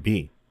came to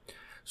be.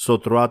 So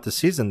throughout the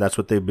season, that's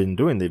what they've been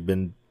doing.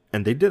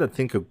 And they did, I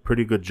think, a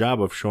pretty good job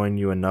of showing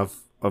you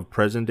enough of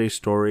present day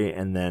story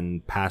and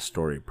then past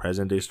story,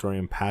 present day story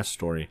and past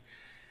story.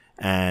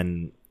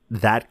 And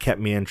that kept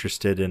me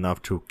interested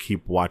enough to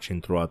keep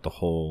watching throughout the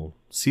whole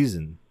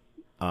season.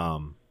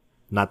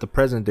 Not the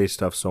present day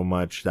stuff so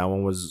much. That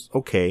one was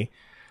okay.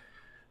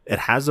 It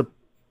has a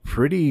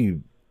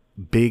pretty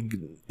big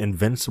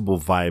Invincible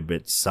vibe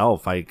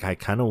itself. I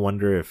kind of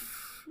wonder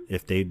if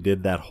they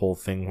did that whole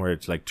thing where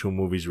it's like 2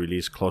 movies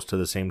released close to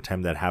the same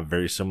time that have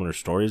very similar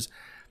stories.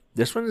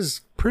 This one is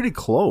pretty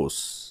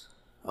close.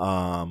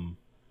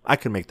 I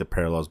can make the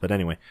parallels, but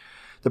anyway,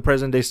 the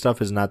present day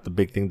stuff is not the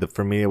big thing.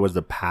 For me, it was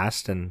the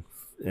past, and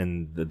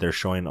they're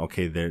showing,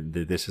 okay,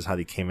 this is how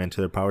they came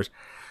into their powers.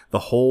 The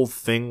whole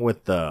thing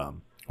with the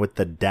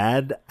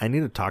dad, I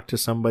need to talk to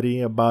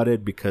somebody about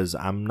it because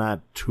I'm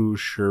not too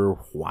sure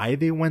why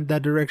they went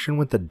that direction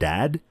with the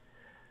dad.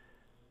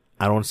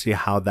 I don't see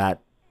how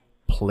that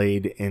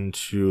played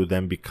into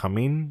them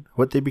becoming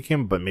what they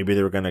became, but maybe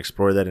they were going to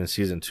explore that in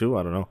season 2.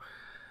 I don't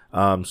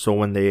know. So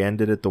when they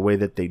ended it the way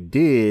that they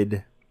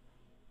did,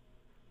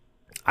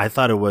 I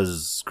thought it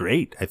was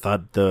great. I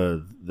thought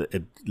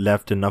it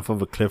left enough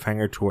of a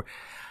cliffhanger to where,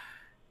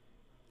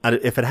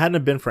 if it hadn't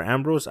have been for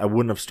Ambrose, I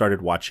wouldn't have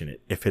started watching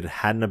it. If it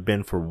hadn't have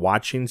been for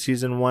watching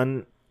season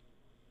 1,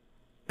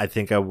 I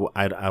think I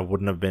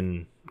wouldn't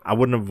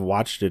have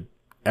watched it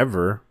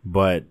ever.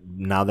 But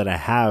now that I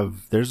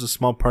have, there's a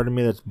small part of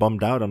me that's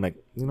bummed out. I'm like,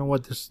 you know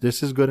what,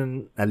 this is good,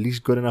 and at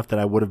least good enough that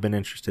I would have been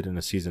interested in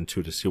a season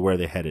 2 to see where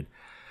they headed.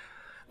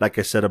 Like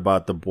I said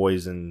about The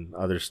Boys and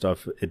other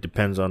stuff, it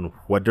depends on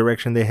what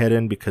direction they head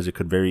in, because it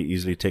could very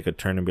easily take a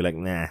turn and be like,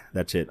 nah,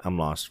 that's it, I'm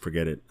lost,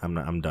 forget it, I'm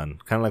done.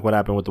 Kind of like what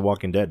happened with The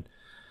Walking Dead.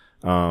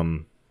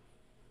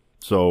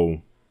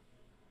 So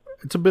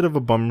it's a bit of a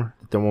bummer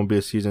that there won't be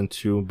a season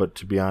 2, but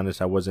to be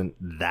honest, I wasn't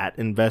that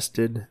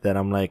invested that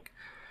I'm like,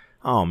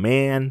 oh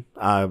man,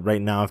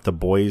 right now if The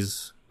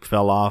Boys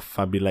fell off,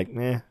 I'd be like,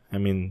 I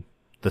mean,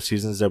 the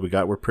seasons that we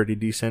got were pretty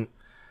decent.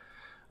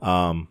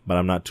 But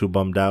I'm not too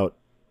bummed out.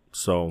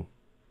 So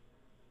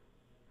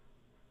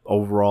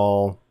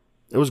overall,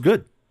 it was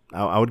good.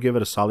 I would give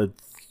it a solid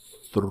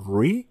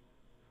 3,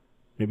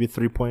 maybe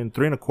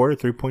 3.3 and a quarter,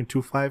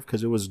 3.25,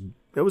 because it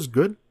was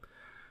good.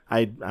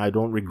 I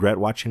don't regret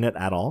watching it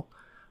at all.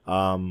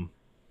 I'm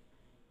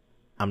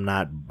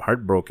not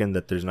heartbroken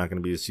that there's not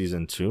going to be a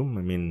season 2.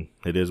 I mean,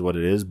 it is what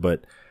it is,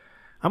 but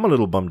I'm a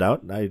little bummed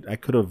out. I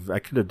could have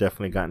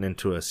definitely gotten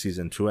into a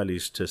season 2 at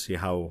least to see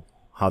how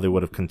they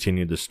would have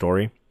continued the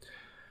story.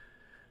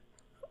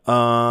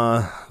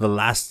 The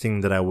last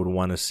thing that I would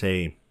want to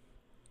say,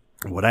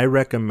 would I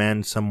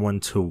recommend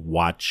someone to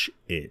watch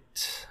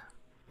it?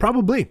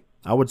 Probably.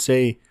 I would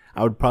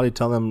probably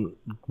tell them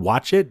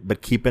watch it,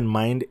 but keep in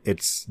mind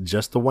it's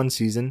just the one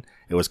season.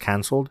 It was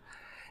canceled.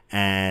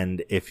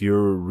 And if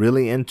you're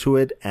really into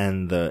it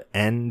and the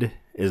end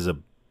is a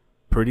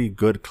pretty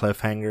good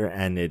cliffhanger,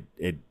 and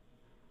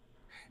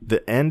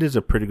the end is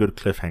a pretty good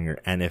cliffhanger,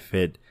 and if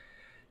it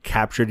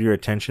captured your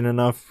attention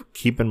enough,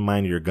 keep in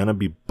mind you're gonna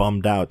be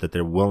bummed out that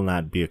there will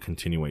not be a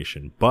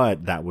continuation.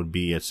 But that would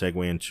be a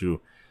segue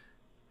into,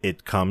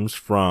 it comes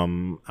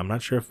from, I'm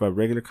not sure if a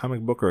regular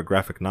comic book or a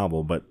graphic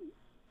novel, but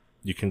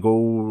you can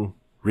go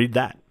read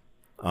that.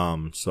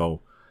 So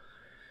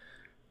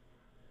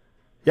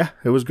yeah,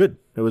 it was good.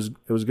 It was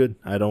good.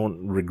 I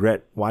don't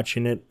regret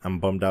watching it. I'm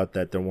bummed out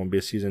that there won't be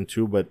a season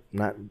 2, but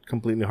not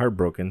completely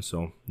heartbroken.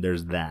 So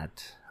there's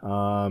that.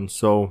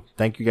 So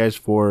thank you guys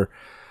for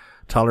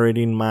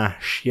tolerating my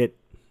shit.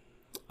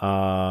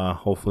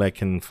 Hopefully I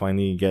can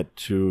finally get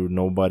to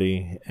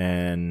Nobody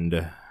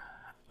and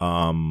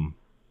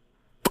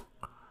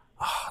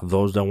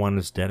Those That Want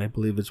Us Dead, I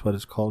believe it's what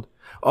it's called.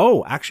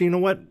 Oh, actually, you know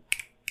what?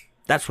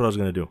 That's what I was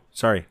gonna do.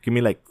 Sorry, give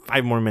me like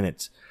 5 more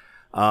minutes.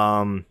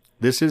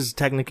 This is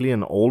technically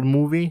an old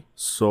movie,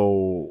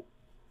 so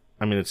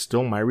I mean it's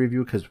still my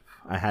review because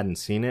I hadn't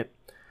seen it.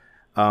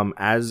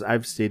 As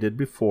I've stated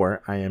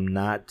before, I am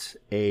not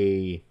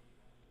a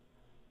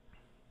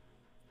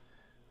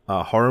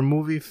horror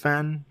movie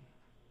fan.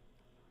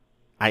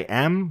 I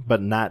am,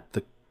 but not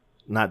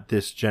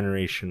this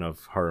generation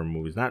of horror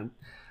movies. Not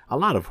a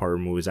lot of horror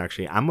movies,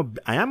 actually. I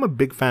am a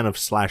big fan of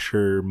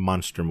slasher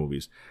monster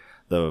movies.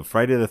 The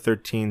Friday the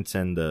 13th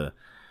and the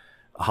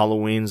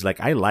Halloweens, like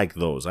I like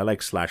those. I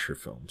like slasher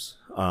films.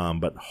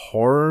 But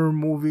horror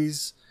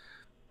movies,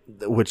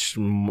 which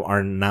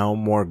are now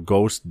more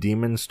ghost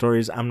demon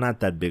stories, I'm not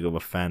that big of a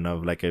fan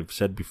of. Like I've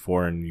said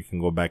before, and you can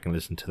go back and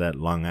listen to that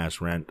long ass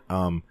rant.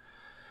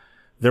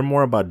 They're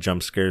more about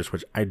jump scares,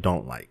 which I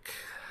don't like.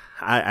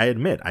 I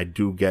admit I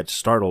do get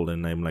startled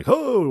and I'm like,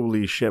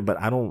 holy shit, but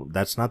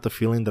that's not the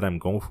feeling that I'm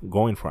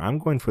going for. I'm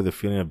going for the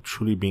feeling of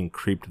truly being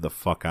creeped the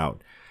fuck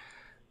out.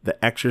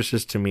 The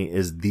Exorcist to me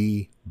is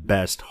the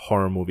best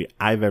horror movie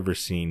I've ever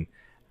seen.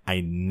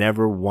 I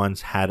never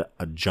once had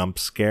a jump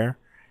scare,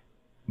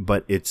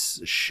 but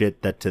it's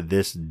shit that to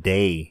this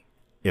day,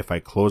 if I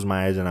close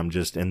my eyes and I'm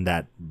just in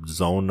that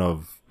zone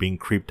of being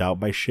creeped out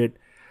by shit,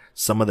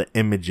 some of the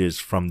images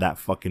from that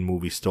fucking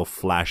movie still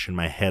flash in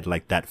my head,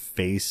 like that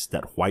face,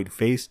 that white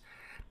face.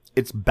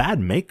 It's bad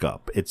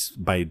makeup. It's,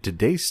 by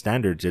today's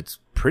standards, it's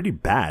pretty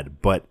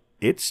bad, but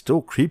it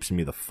still creeps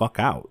me the fuck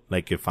out.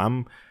 Like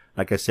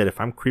I said, if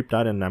I'm creeped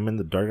out and I'm in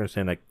the darkness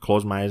and I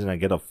close my eyes and I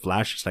get a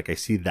flash, it's like I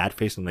see that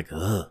face, I'm like,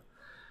 ugh.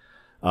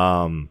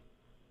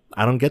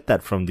 I don't get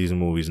that from these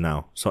movies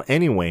now. So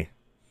anyway,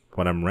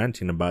 what I'm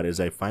ranting about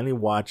is I finally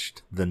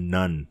watched The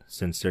Nun,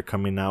 since they're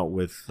coming out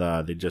with,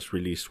 they just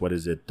released, what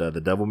is it? The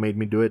Devil Made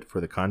Me Do It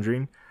for The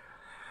Conjuring.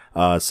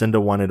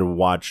 Cinda wanted to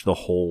watch the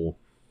whole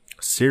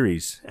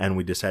series, and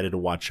we decided to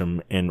watch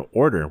them in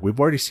order. We've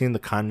already seen The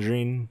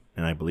Conjuring,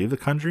 and I believe The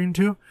Conjuring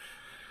 2.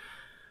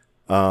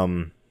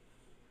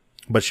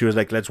 But she was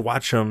like, let's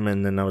watch them.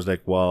 And then I was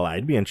like, well,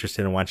 I'd be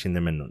interested in watching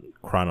them in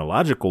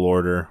chronological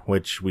order,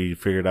 which we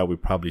figured out we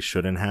probably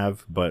shouldn't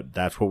have, but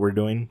that's what we're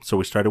doing. So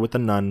we started with The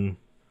Nun,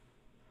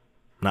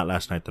 not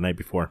last night, the night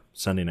before,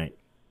 Sunday night.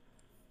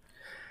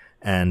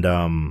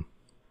 And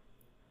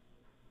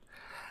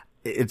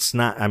it's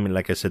not, I mean,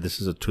 like I said,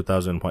 this is a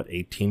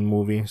 2018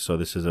 movie, so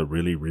this is a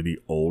really, really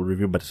old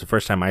review, but it's the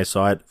first time I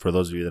saw it. For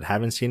those of you that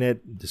haven't seen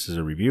it, this is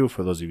a review.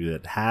 For those of you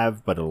that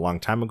have, but a long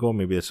time ago,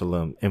 maybe this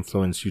will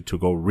influence you to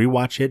go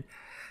rewatch it.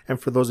 And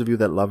for those of you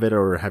that love it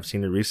or have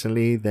seen it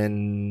recently,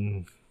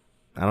 then,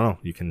 I don't know,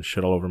 you can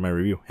shit all over my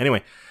review.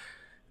 Anyway,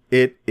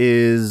 it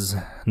is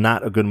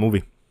not a good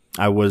movie.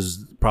 I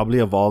was probably,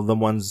 of all the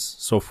ones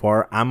so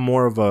far, I'm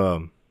more of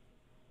a,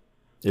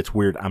 it's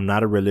weird, I'm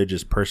not a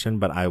religious person,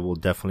 but I will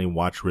definitely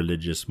watch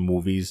religious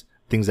movies,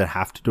 things that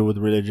have to do with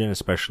religion,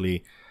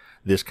 especially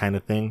this kind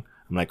of thing.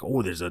 I'm like,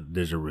 oh, there's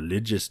a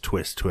religious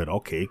twist to it.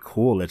 Okay,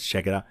 cool, let's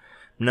check it out.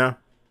 No,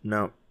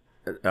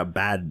 a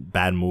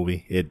bad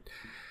movie.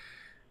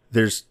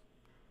 There's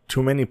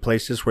too many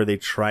places where they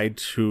try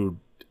to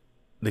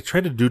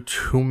do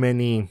too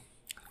many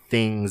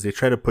things. They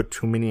try to put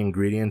too many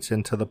ingredients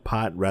into the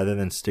pot rather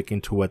than sticking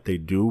to what they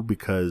do,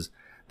 because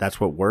that's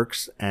what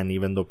works. And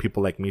even though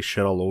people like me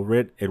shit all over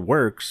it, it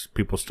works.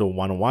 People still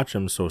want to watch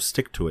them, so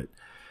stick to it.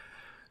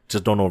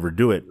 Just don't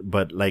overdo it.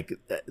 But like,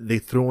 they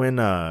threw in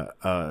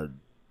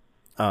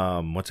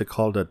what's it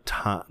called? A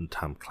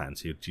Tom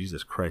Clancy,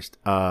 Jesus Christ.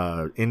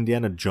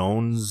 Indiana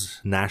Jones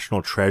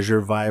National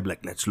Treasure vibe.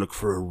 Like, let's look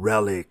for a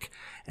relic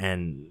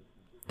and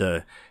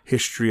the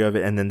history of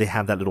it. And then they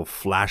have that little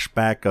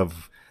flashback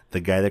of the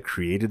guy that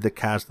created the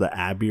cast, the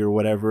Abbey or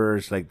whatever.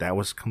 It's like, that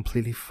was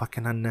completely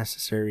fucking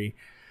unnecessary.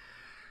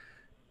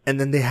 And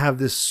then they have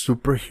this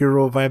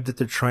superhero vibe that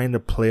they're trying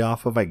to play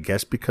off of, I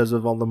guess, because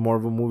of all the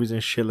Marvel movies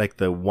and shit. Like,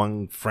 the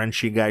one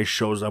Frenchy guy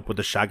shows up with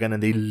a shotgun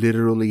and they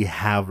literally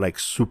have like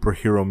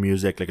superhero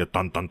music, like a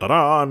dun dun dun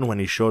dun when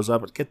he shows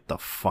up. Get the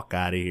fuck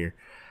out of here.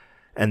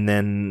 And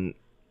then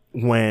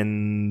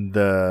when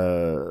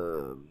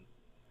the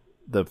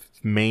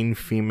main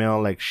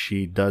female, like,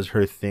 she does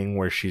her thing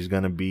where she's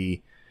gonna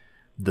be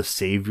the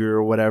savior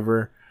or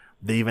whatever,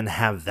 they even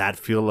have that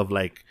feel of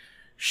like,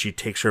 she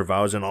takes her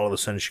vows and all of a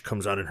sudden she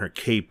comes out in her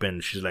cape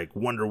and she's like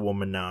Wonder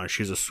Woman now.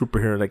 She's a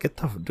superhero. Like, get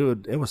the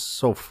dude. It was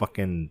so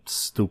fucking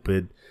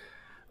stupid.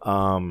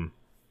 So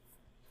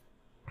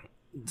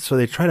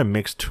they try to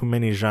mix too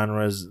many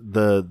genres.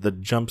 The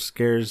jump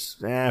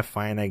scares,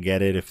 fine, I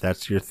get it. If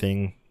that's your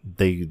thing,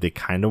 they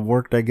kind of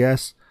worked, I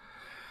guess.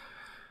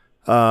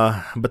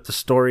 But the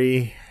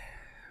story,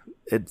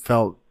 it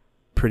felt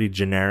pretty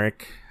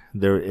generic.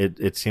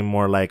 It seemed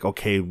more like,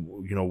 okay,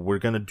 you know, we're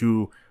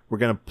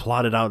gonna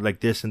plot it out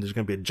like this, and there's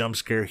gonna be a jump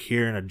scare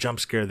here and a jump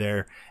scare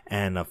there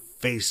and a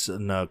face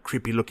and a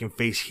creepy looking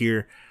face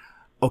here.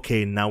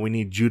 Okay, now we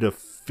need you to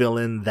fill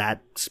in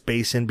that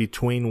space in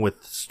between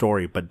with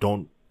story, but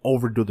don't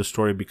overdo the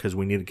story because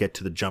we need to get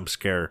to the jump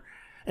scare.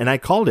 And I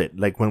called it.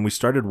 Like, when we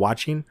started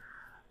watching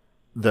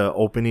the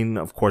opening,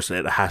 of course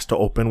it has to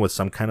open with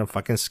some kind of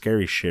fucking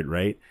scary shit,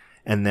 right?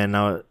 And then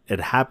it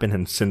happened,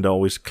 and Cinda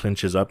always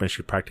clinches up and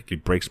she practically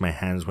breaks my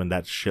hands when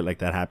that shit like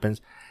that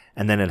happens.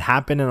 And then it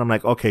happened, and I'm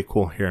like, okay,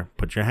 cool, here,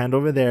 put your hand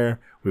over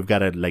there. We've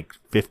got like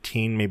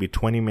 15, maybe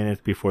 20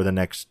 minutes before the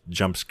next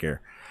jump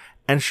scare.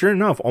 And sure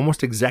enough,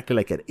 almost exactly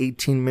like at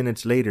 18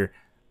 minutes later,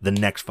 the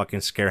next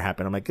fucking scare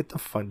happened. I'm like, get the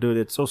fuck, dude,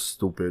 it's so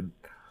stupid.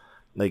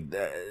 Like,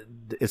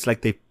 it's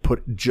like they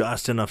put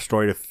just enough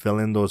story to fill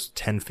in those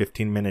 10,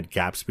 15 minute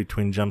gaps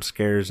between jump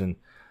scares, and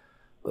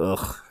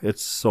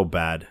it's so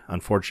bad.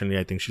 Unfortunately,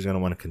 I think she's going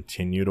to want to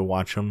continue to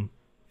watch them.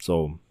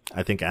 So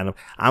I think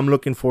I'm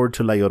looking forward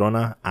to La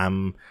Llorona.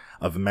 I'm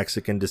of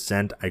Mexican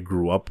descent. I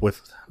grew up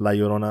with La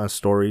Llorona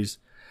stories.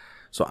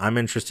 So I'm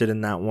interested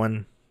in that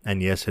one.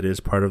 And yes, it is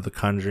part of the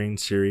Conjuring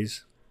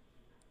series.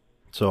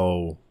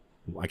 So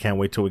I can't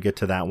wait till we get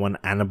to that one.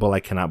 Annabelle, I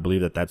cannot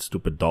believe that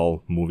stupid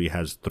doll movie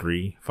has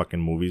 3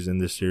 fucking movies in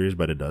this series,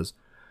 but it does.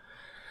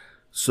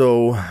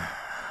 So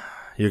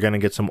you're going to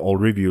get some old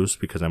reviews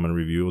because I'm going to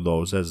review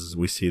those as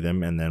we see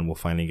them. And then we'll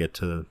finally get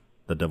to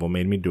The Devil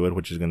Made Me Do It,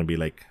 which is going to be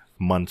like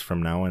months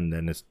from now. And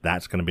then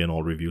that's going to be an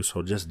old review.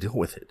 So just deal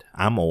with it.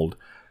 I'm old.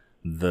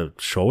 The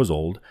show is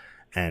old.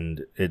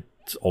 And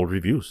it's old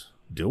reviews.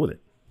 Deal with it.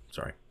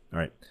 Sorry. All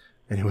right.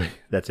 Anyway,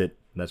 that's it.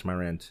 That's my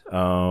rant.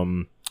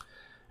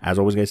 As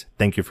always, guys,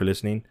 thank you for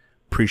listening.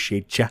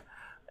 Appreciate ya.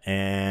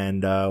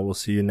 And we'll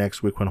see you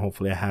next week when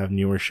hopefully I have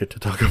newer shit to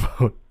talk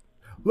about.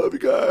 Love you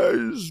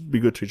guys. Be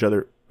good to each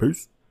other.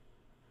 Peace.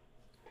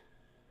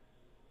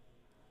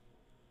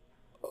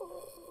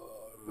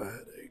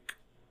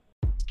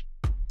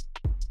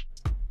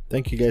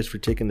 Thank you guys for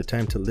taking the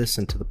time to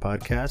listen to the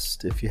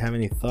podcast. If you have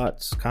any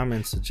thoughts,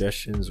 comments,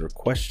 suggestions, or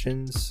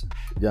questions,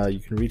 you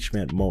can reach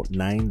me at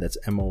Moat9, that's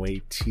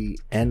MOATNINE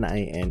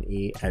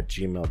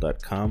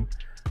 @gmail.com.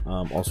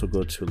 Also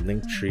go to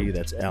Linktree,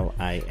 that's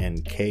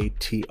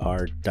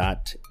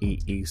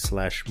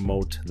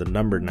linktr.ee/moat, the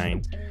number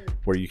 9,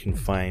 where you can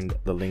find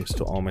the links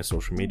to all my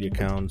social media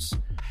accounts,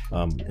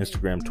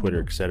 Instagram,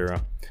 Twitter,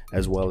 etc.,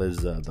 as well as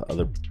the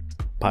other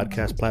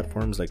podcast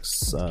platforms like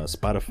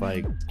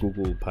Spotify,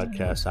 Google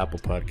Podcasts, Apple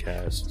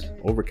Podcasts,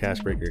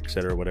 Overcast, Breaker,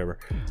 etc., whatever.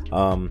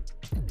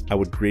 I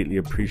would greatly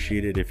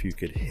appreciate it if you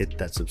could hit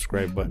that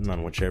subscribe button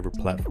on whichever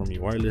platform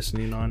you are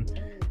listening on.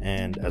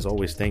 And as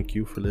always, thank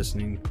you for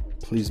listening.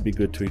 Please be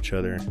good to each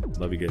other.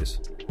 Love you guys.